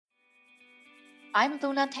I'm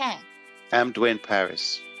Luna Tang. I'm Dwayne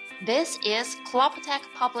Paris. This is Clopatech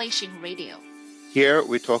Publishing Radio. Here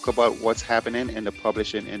we talk about what's happening in the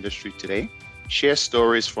publishing industry today, share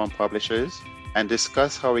stories from publishers, and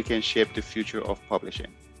discuss how we can shape the future of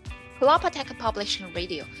publishing. Clopatech Publishing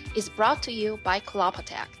Radio is brought to you by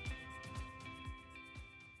Clopatech.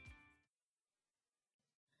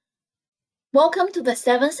 Welcome to the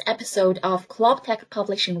 7th episode of Clopatech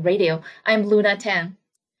Publishing Radio. I'm Luna Tang.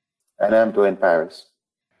 And I'm Dwayne Paris.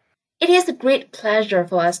 It is a great pleasure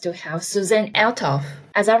for us to have Susan Althoff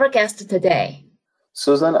as our guest today.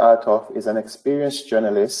 Susan Althoff is an experienced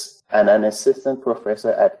journalist and an assistant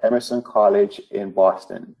professor at Emerson College in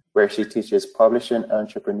Boston, where she teaches publishing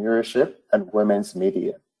entrepreneurship and women's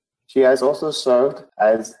media. She has also served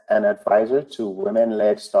as an advisor to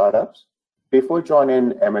women-led startups. Before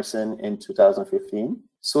joining Emerson in 2015,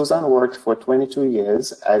 Susan worked for 22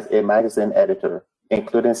 years as a magazine editor,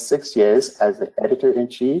 including 6 years as the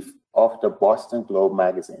editor-in-chief of the Boston Globe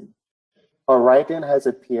magazine. Her writing has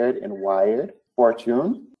appeared in Wired,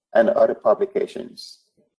 Fortune, and other publications.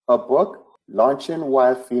 Her book, Launching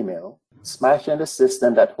While Female, Smashing the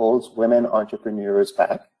System That Holds Women Entrepreneurs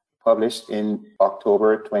Back, published in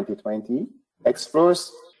October 2020, explores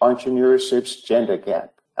entrepreneurship's gender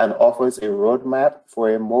gap and offers a roadmap for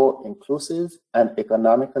a more inclusive and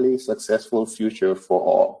economically successful future for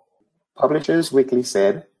all. Publishers Weekly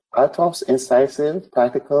said, Althoff's incisive,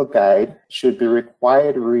 practical guide should be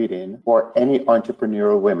required reading for any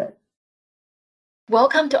entrepreneurial women.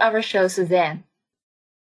 Welcome to our show, Suzanne.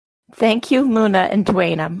 Thank you, Luna and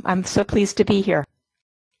Dwayne. I'm so pleased to be here.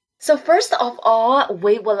 So first of all,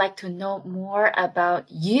 we would like to know more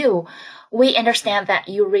about you. We understand that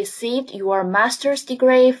you received your master's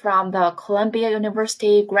degree from the Columbia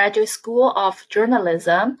University Graduate School of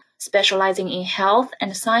Journalism, specializing in health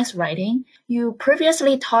and science writing. You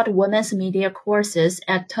previously taught women's media courses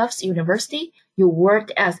at Tufts University. You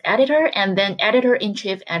worked as editor and then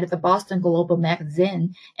editor-in-chief at the Boston Globe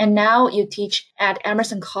magazine. And now you teach at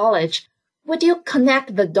Emerson College. Would you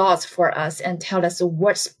connect the dots for us and tell us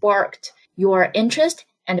what sparked your interest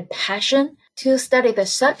and passion to study the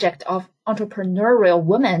subject of entrepreneurial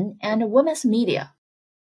women and women's media?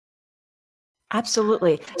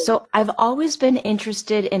 Absolutely. So I've always been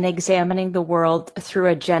interested in examining the world through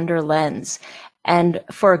a gender lens. And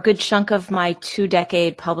for a good chunk of my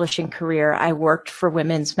 2-decade publishing career, I worked for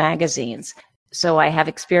women's magazines. So I have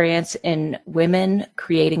experience in women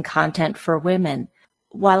creating content for women.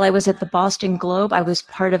 While I was at the Boston Globe, I was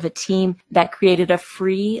part of a team that created a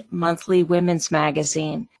free monthly women's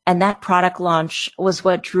magazine. And that product launch was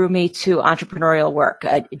what drew me to entrepreneurial work,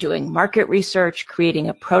 doing market research, creating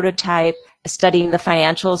a prototype, studying the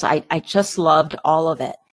financials. I just loved all of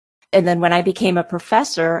it. And then when I became a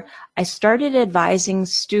professor, I started advising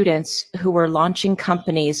students who were launching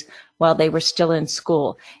companies while they were still in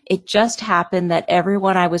school. It just happened that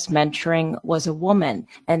everyone I was mentoring was a woman,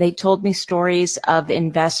 and they told me stories of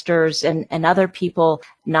investors and other people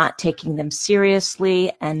not taking them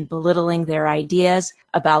seriously and belittling their ideas,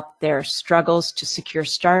 about their struggles to secure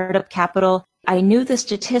startup capital. I knew the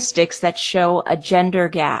statistics that show a gender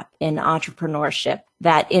gap in entrepreneurship,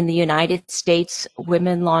 that in the United States,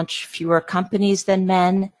 women launch fewer companies than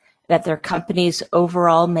men, that their companies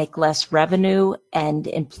overall make less revenue and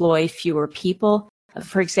employ fewer people.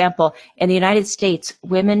 For example, in the United States,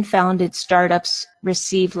 women-founded startups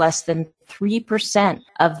receive less than 3%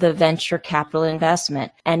 of the venture capital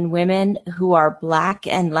investment, and women who are Black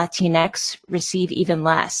and Latinx receive even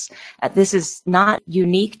less. This is not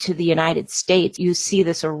unique to the United States. You see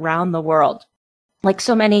this around the world. Like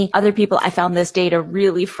so many other people, I found this data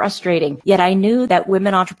really frustrating. Yet I knew that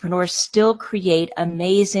women entrepreneurs still create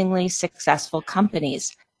amazingly successful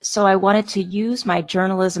companies. So I wanted to use my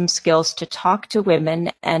journalism skills to talk to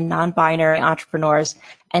women and non-binary entrepreneurs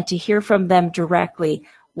and to hear from them directly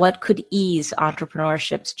what could ease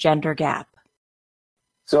entrepreneurship's gender gap.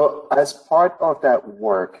 So as part of that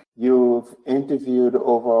work, you've interviewed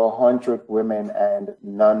over 100 women and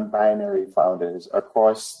non-binary founders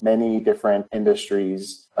across many different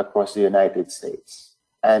industries across the United States.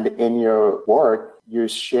 And in your work, you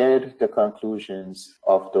shared the conclusions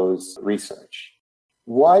of those research.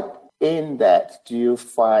 What in that do you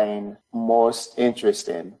find most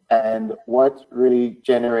interesting, and what really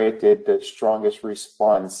generated the strongest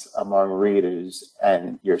response among readers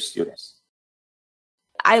and your students?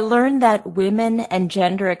 I learned that women and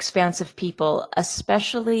gender expansive people,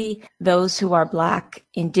 especially those who are Black,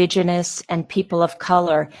 Indigenous, and people of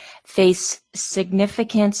color, face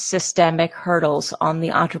significant systemic hurdles on the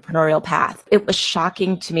entrepreneurial path. It was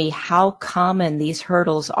shocking to me how common these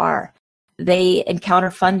hurdles are. They encounter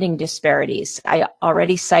funding disparities. I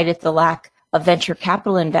already cited the lack of venture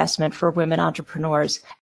capital investment for women entrepreneurs.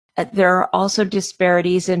 There are also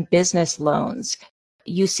disparities in business loans.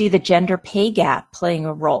 You see the gender pay gap playing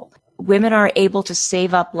a role. Women are able to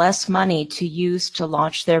save up less money to use to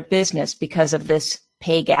launch their business because of this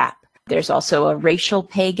pay gap. There's also a racial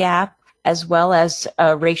pay gap as well as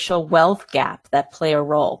a racial wealth gap that play a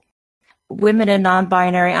role. Women and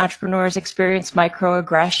non-binary entrepreneurs experience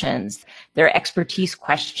microaggressions, their expertise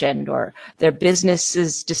questioned, or their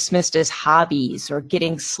businesses dismissed as hobbies, or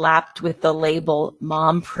getting slapped with the label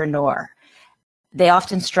mompreneur. They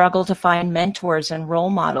often struggle to find mentors and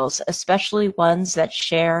role models, especially ones that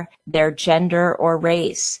share their gender or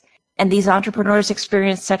race. And these entrepreneurs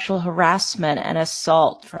experience sexual harassment and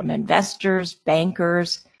assault from investors,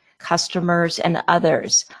 bankers, customers, and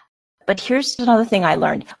others. But here's another thing I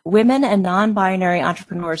learned. Women and non-binary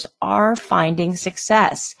entrepreneurs are finding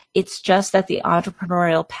success. It's just that the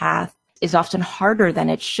entrepreneurial path is often harder than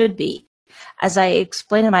it should be. As I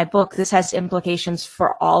explain in my book, this has implications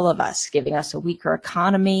for all of us, giving us a weaker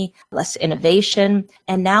economy, less innovation.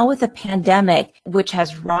 And now with the pandemic, which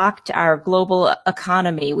has rocked our global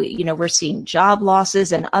economy, we're seeing job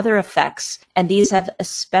losses and other effects. And these have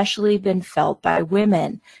especially been felt by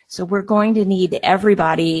women. So we're going to need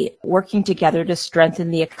everybody working together to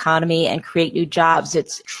strengthen the economy and create new jobs.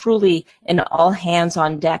 It's truly an all hands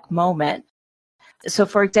on deck moment. So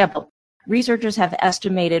for example, researchers have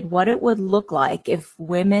estimated what it would look like if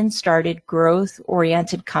women started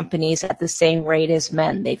growth-oriented companies at the same rate as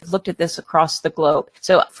men. They've looked at this across the globe.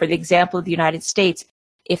 So for the example of the United States,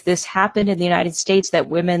 if this happened in the United States, that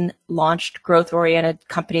women launched growth-oriented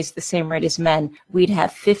companies at the same rate as men, we'd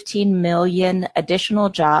have 15 million additional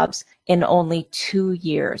jobs in only 2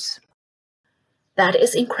 years. That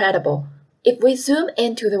is incredible. If we zoom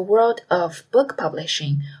into the world of book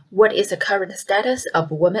publishing, what is the current status of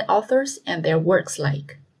women authors and their works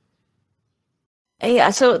like? Yeah,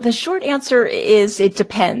 so the short answer is it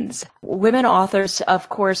depends. Women authors, of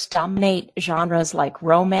course, dominate genres like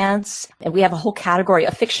romance, and we have a whole category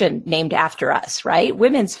of fiction named after us, right?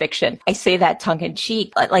 Women's fiction. I say that tongue in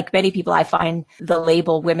cheek. Like many people, I find the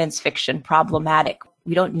label women's fiction problematic.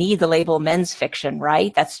 We don't need the label men's fiction,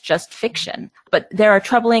 right? That's just fiction. But there are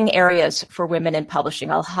troubling areas for women in publishing.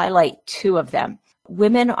 I'll highlight 2 of them.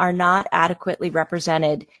 Women are not adequately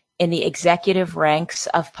represented in the executive ranks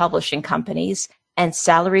of publishing companies, and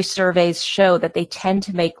salary surveys show that they tend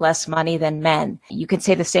to make less money than men. You can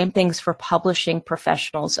say the same things for publishing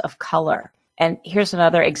professionals of color. And here's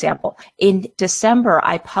another example. In December,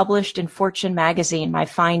 I published in Fortune magazine my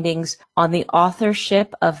findings on the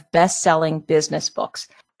authorship of best-selling business books.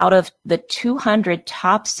 Out of the 200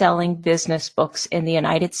 top-selling business books in the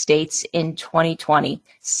United States in 2020,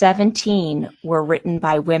 17 were written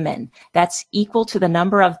by women. That's equal to the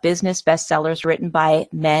number of business bestsellers written by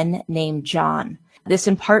men named John. This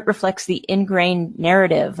in part reflects the ingrained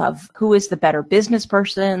narrative of who is the better business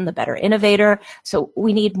person, the better innovator. So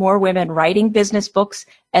we need more women writing business books,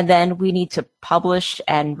 and then we need to publish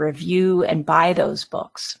and review and buy those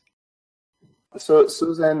books. So,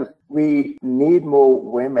 Susan, we need more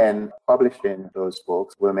women publishing those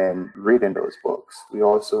books, women reading those books. We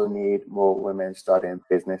also need more women starting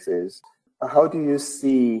businesses. How do you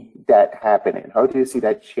see that happening? How do you see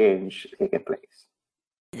that change taking place?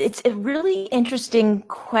 It's a really interesting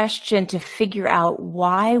question to figure out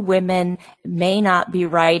why women may not be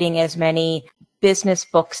writing as many business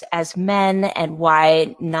books as men and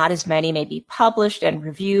why not as many may be published and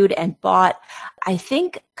reviewed and bought. I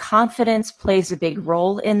think confidence plays a big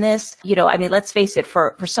role in this. Let's face it,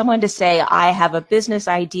 for someone to say, I have a business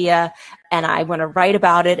idea and I want to write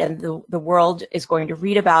about it and the world is going to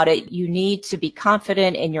read about it, you need to be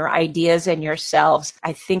confident in your ideas and yourselves.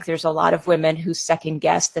 I think there's a lot of women who second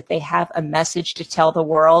guess that they have a message to tell the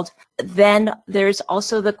world. Then there's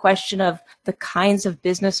also the question of the kinds of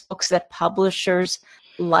business books that publishers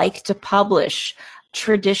like to publish.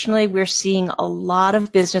 Traditionally, we're seeing a lot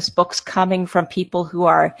of business books coming from people who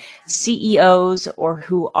are CEOs or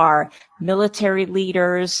who are military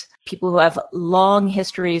leaders, people who have long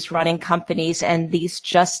histories running companies, and these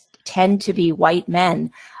just tend to be white men.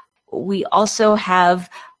 We also have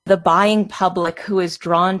the buying public who is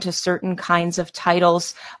drawn to certain kinds of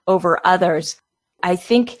titles over others. I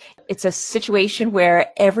think it's a situation where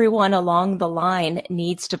everyone along the line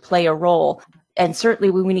needs to play a role. And certainly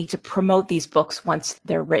we need to promote these books once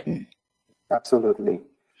they're written. Absolutely.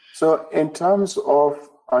 So in terms of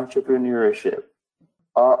entrepreneurship,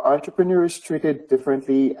 are entrepreneurs treated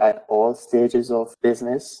differently at all stages of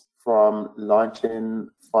business, from launching,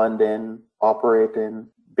 funding, operating,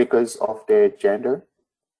 because of their gender?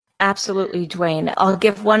 Absolutely, Dwayne. I'll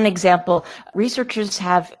give one example. Researchers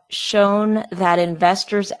have shown that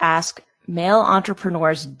investors ask male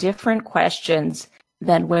entrepreneurs different questions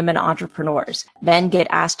than women entrepreneurs. Men get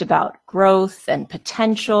asked about growth and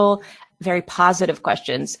potential, very positive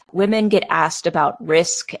questions. Women get asked about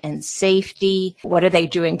risk and safety. What are they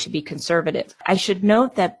doing to be conservative? I should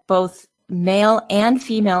note that both male and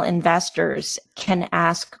female investors can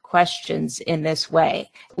ask questions in this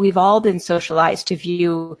way. We've all been socialized to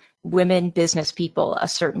view women business people a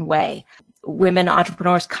certain way. Women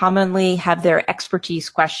entrepreneurs commonly have their expertise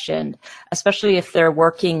questioned, especially if they're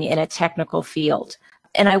working in a technical field.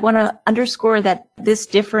 And I want to underscore that this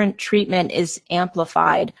different treatment is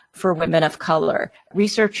amplified for women of color.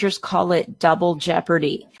 Researchers call it double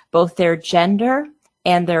jeopardy. Both their gender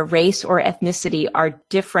and their race or ethnicity are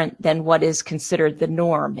different than what is considered the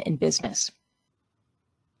norm in business.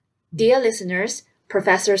 Dear listeners,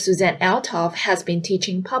 Professor Suzanne Althoff has been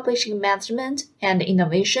teaching publishing management and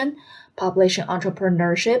innovation, publishing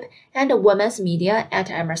entrepreneurship, and women's media at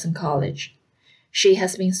Emerson College. She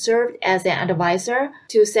has been served as an advisor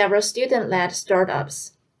to several student-led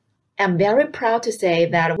startups. I'm very proud to say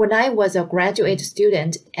that when I was a graduate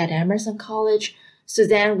student at Emerson College,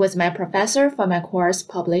 Suzanne was my professor for my course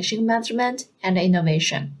Publishing Management and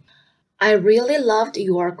Innovation. I really loved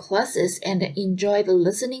your classes and enjoyed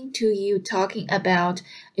listening to you talking about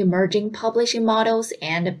emerging publishing models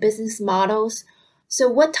and business models. So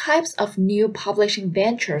what types of new publishing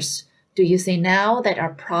ventures do you see now that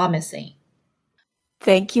are promising?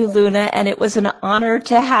 Thank you, Luna. And it was an honor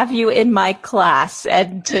to have you in my class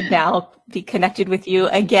and to now be connected with you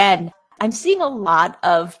again. I'm seeing a lot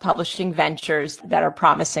of publishing ventures that are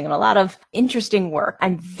promising and a lot of interesting work.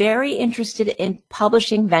 I'm very interested in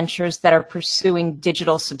publishing ventures that are pursuing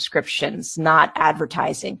digital subscriptions, not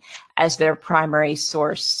advertising, as their primary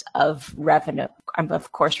source of revenue. I'm,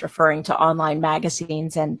 of course, referring to online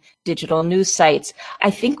magazines and digital news sites.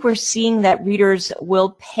 I think we're seeing that readers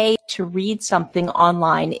will pay to read something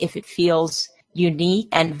online if it feels unique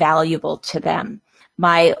and valuable to them.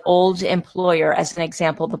 My old employer, as an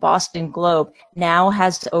example, the Boston Globe, now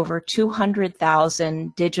has over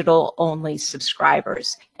 200,000 digital-only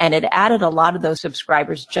subscribers. And it added a lot of those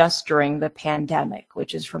subscribers just during the pandemic,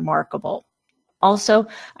 which is remarkable. Also,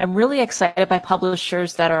 I'm really excited by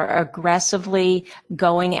publishers that are aggressively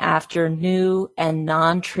going after new and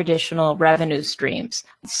non-traditional revenue streams.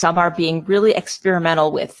 Some are being really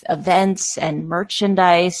experimental with events and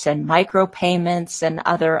merchandise and micropayments and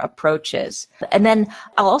other approaches. And then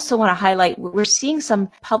I'll also want to highlight, we're seeing some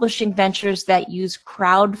publishing ventures that use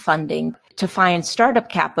crowdfunding to find startup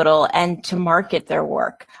capital and to market their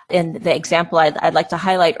work. In the example I'd like to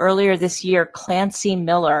highlight, earlier this year, Clancy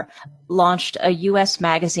Miller launched a U.S.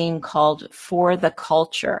 magazine called For the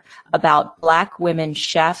Culture about Black women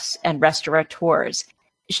chefs and restaurateurs.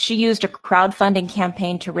 She used a crowdfunding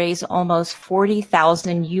campaign to raise almost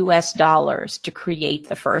 $40,000 US to create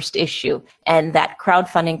the first issue. And that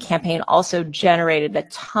crowdfunding campaign also generated a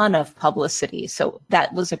ton of publicity. So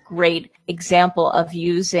that was a great example of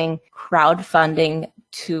using crowdfunding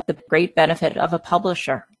to the great benefit of a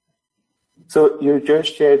publisher. So you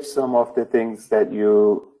just shared some of the things that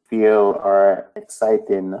you feel are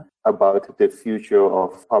exciting about the future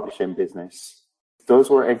of publishing business.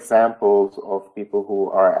 Those were examples of people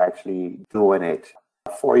who are actually doing it.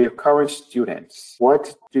 For your current students,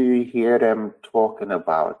 what do you hear them talking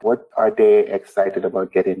about? What are they excited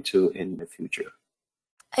about getting to in the future?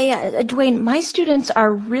 Yeah, Dwayne, my students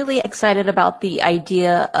are really excited about the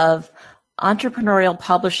idea of entrepreneurial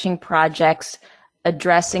publishing projects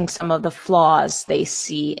addressing some of the flaws they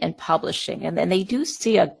see in publishing. And then they do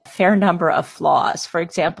see a fair number of flaws. For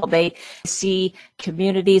example, they see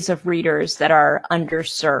communities of readers that are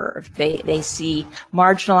underserved. They see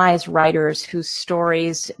marginalized writers whose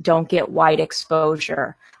stories don't get wide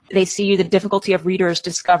exposure. They see the difficulty of readers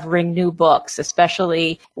discovering new books,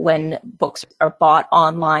 especially when books are bought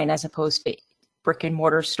online as opposed to brick and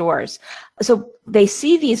mortar stores. So they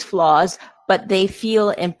see these flaws, but they feel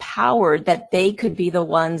empowered that they could be the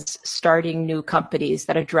ones starting new companies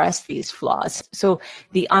that address these flaws. So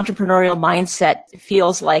the entrepreneurial mindset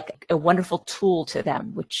feels like a wonderful tool to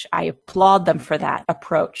them, which I applaud them for that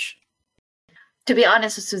approach. To be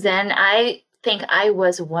honest, Suzanne, I think I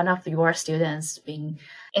was one of your students being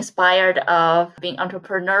inspired of being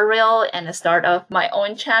entrepreneurial and start up my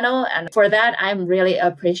own channel. And for that, I'm really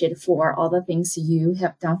appreciative for all the things you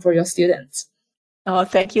have done for your students. Oh,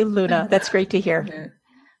 thank you, Luna. That's great to hear.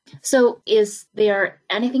 So is there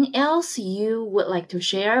anything else you would like to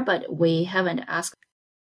share, but we haven't asked?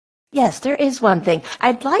 Yes, there is one thing.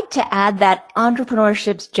 I'd like to add that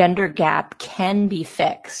entrepreneurship's gender gap can be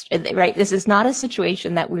fixed, right? This is not a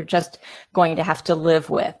situation that we're just going to have to live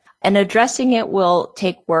with. And addressing it will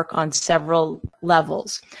take work on several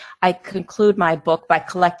levels. I conclude my book by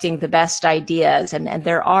collecting the best ideas, and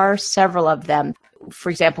there are several of them. For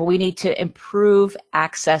example, we need to improve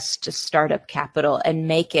access to startup capital and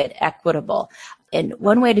make it equitable. And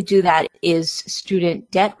one way to do that is student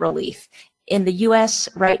debt relief. In the US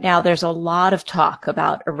right now, there's a lot of talk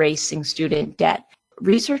about erasing student debt.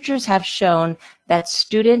 Researchers have shown that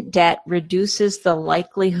student debt reduces the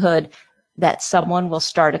likelihood that someone will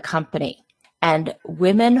start a company. And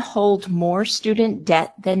women hold more student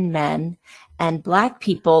debt than men, and Black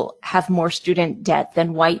people have more student debt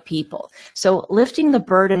than white people. So lifting the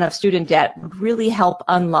burden of student debt would really help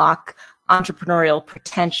unlock entrepreneurial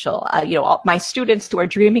potential. My students who are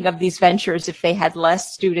dreaming of these ventures, if they had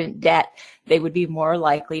less student debt, they would be more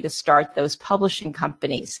likely to start those publishing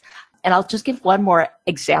companies. And I'll just give one more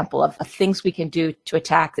example of things we can do to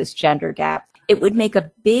attack this gender gap. It would make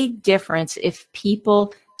a big difference if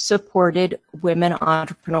people supported women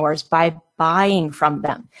entrepreneurs by buying from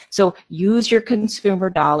them. So use your consumer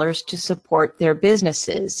dollars to support their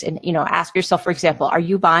businesses. And, ask yourself, for example, are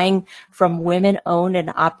you buying from women-owned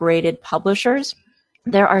and operated publishers?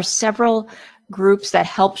 There are several groups that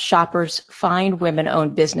help shoppers find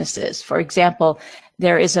women-owned businesses. For example,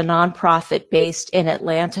 there is a nonprofit based in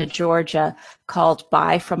Atlanta, Georgia, called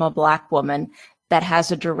Buy from a Black Woman that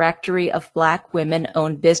has a directory of Black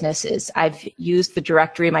women-owned businesses. I've used the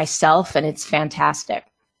directory myself, and it's fantastic.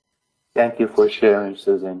 Thank you for sharing,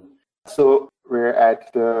 Susan. So we're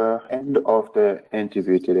at the end of the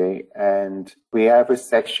interview today, and we have a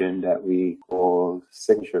section that we call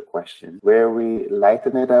Signature Questions, where we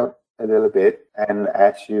lighten it up a little bit and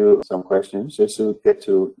ask you some questions just to get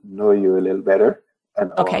to know you a little better,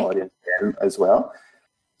 and our audience can as well.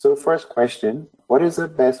 So first question, what is the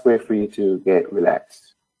best way for you to get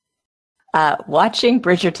relaxed? Watching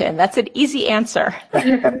Bridgerton. That's an easy answer.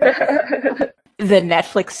 The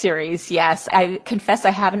Netflix series, yes. I confess I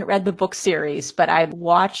haven't read the book series, but I've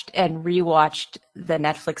watched and rewatched the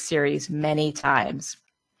Netflix series many times.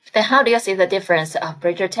 Then how do you see the difference of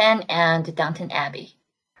Bridgerton and Downton Abbey?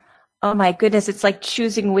 Oh my goodness, it's like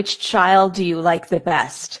choosing which child do you like the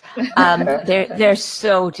best. They're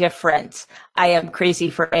so different. I am crazy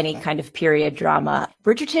for any kind of period drama.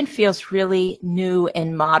 Bridgerton feels really new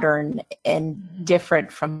and modern and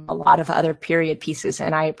different from a lot of other period pieces,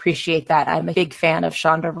 and I appreciate that. I'm a big fan of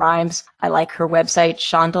Shonda Rhimes. I like her website,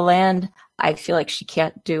 Shondaland. I feel like she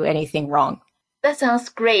can't do anything wrong. That sounds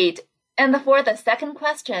great. And for the second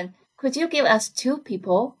question, could you give us 2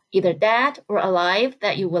 people, either dead or alive,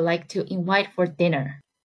 that you would like to invite for dinner?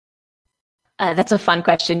 That's a fun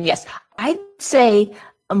question. Yes. I'd say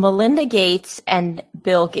Melinda Gates and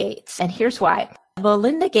Bill Gates. And here's why.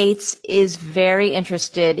 Melinda Gates is very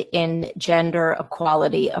interested in gender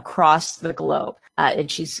equality across the globe.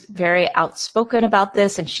 And she's very outspoken about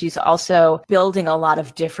this, and she's also building a lot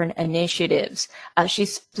of different initiatives.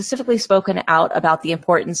 She's specifically spoken out about the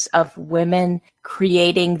importance of women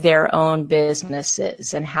creating their own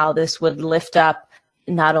businesses and how this would lift up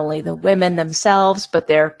not only the women themselves, but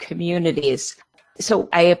their communities. So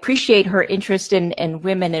I appreciate her interest in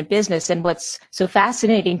women in business. And what's so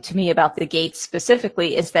fascinating to me about the Gates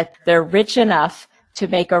specifically is that they're rich enough to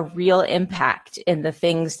make a real impact in the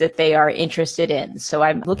things that they are interested in. So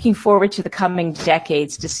I'm looking forward to the coming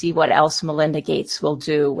decades to see what else Melinda Gates will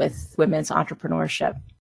do with women's entrepreneurship.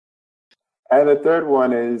 And the third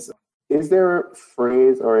one is there a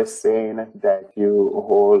phrase or a saying that you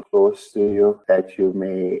hold close to you that you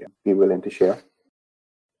may be willing to share?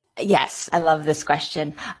 Yes, I love this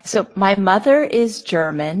question. So my mother is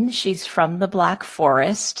German. She's from the Black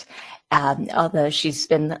Forest, although she's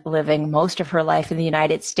been living most of her life in the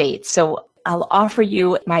United States. So I'll offer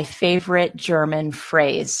you my favorite German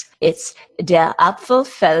phrase. It's Der Apfel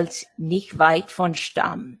fällt nicht weit vom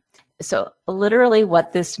Stamm. So literally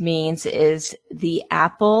what this means is the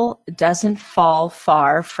apple doesn't fall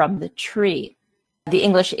far from the tree. The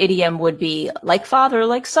English idiom would be like father,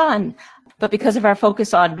 like son. But because of our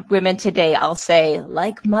focus on women today, I'll say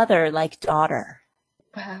like mother, like daughter.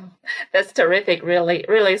 Wow, that's terrific. Really,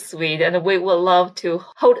 really sweet. And we would love to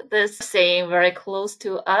hold this saying very close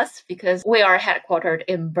to us because we are headquartered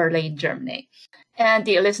in Berlin, Germany. And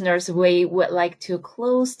dear listeners, we would like to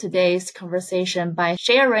close today's conversation by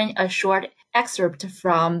sharing a short excerpt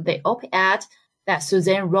from the op-ed that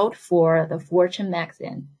Suzanne wrote for the Fortune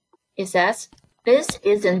magazine. It says, "This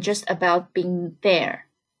isn't just about being fair.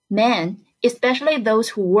 Men, especially those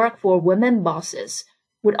who work for women bosses,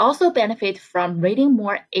 would also benefit from reading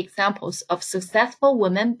more examples of successful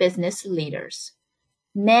women business leaders.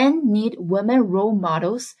 Men need women role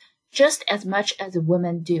models just as much as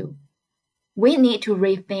women do. We need to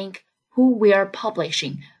rethink who we are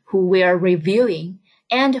publishing, who we are reviewing,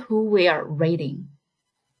 and who we are reading.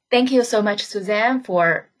 Thank you so much, Suzanne,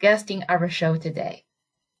 for guesting our show today.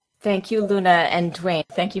 Thank you, Luna and Dwayne.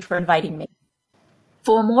 Thank you for inviting me.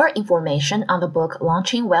 For more information on the book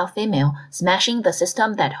Launching Well Female, Smashing the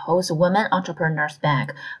System That Holds Women Entrepreneurs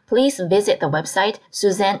Back, please visit the website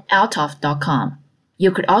suzannealtoff.com.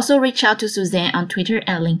 You could also reach out to Suzanne on Twitter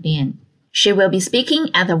and LinkedIn. She will be speaking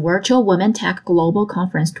at the Virtual Women Tech Global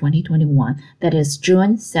Conference 2021, that is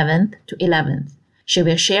June 7th to 11th. She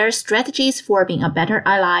will share strategies for being a better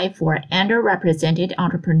ally for underrepresented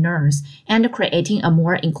entrepreneurs and creating a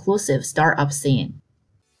more inclusive startup scene.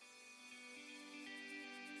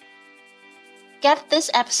 Get this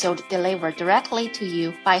episode delivered directly to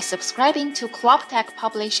you by subscribing to Cloptech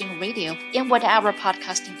Publishing Radio in whatever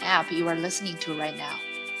podcasting app you are listening to right now.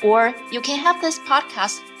 Or you can have this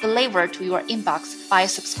podcast delivered to your inbox by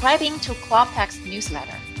subscribing to Cloptech's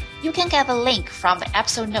newsletter. You can get the link from the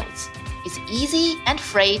episode notes. It's easy and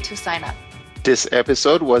free to sign up. This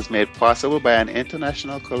episode was made possible by an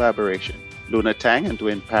international collaboration. Luna Tang and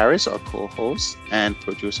Dwayne Paris are co-hosts and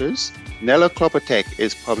producers. Nella Klopotech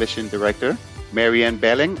is publishing director. Marianne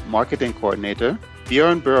Belling, marketing coordinator.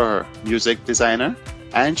 Björn Burher, music designer.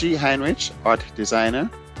 Angie Heinrich, art designer.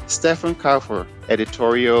 Stefan Kaufer,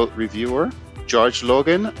 editorial reviewer. George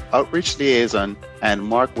Logan, outreach liaison. And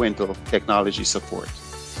Mark Wintle, technology support.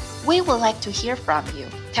 We would like to hear from you.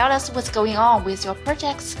 Tell us what's going on with your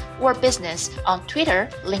projects or business on Twitter,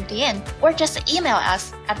 LinkedIn, or just email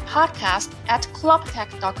us at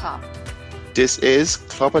podcast@cloptech.com. This is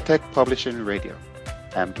Cloptech Publishing Radio.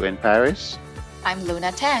 I'm Dwayne Paris. I'm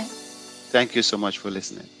Luna Tang. Thank you so much for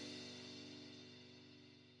listening.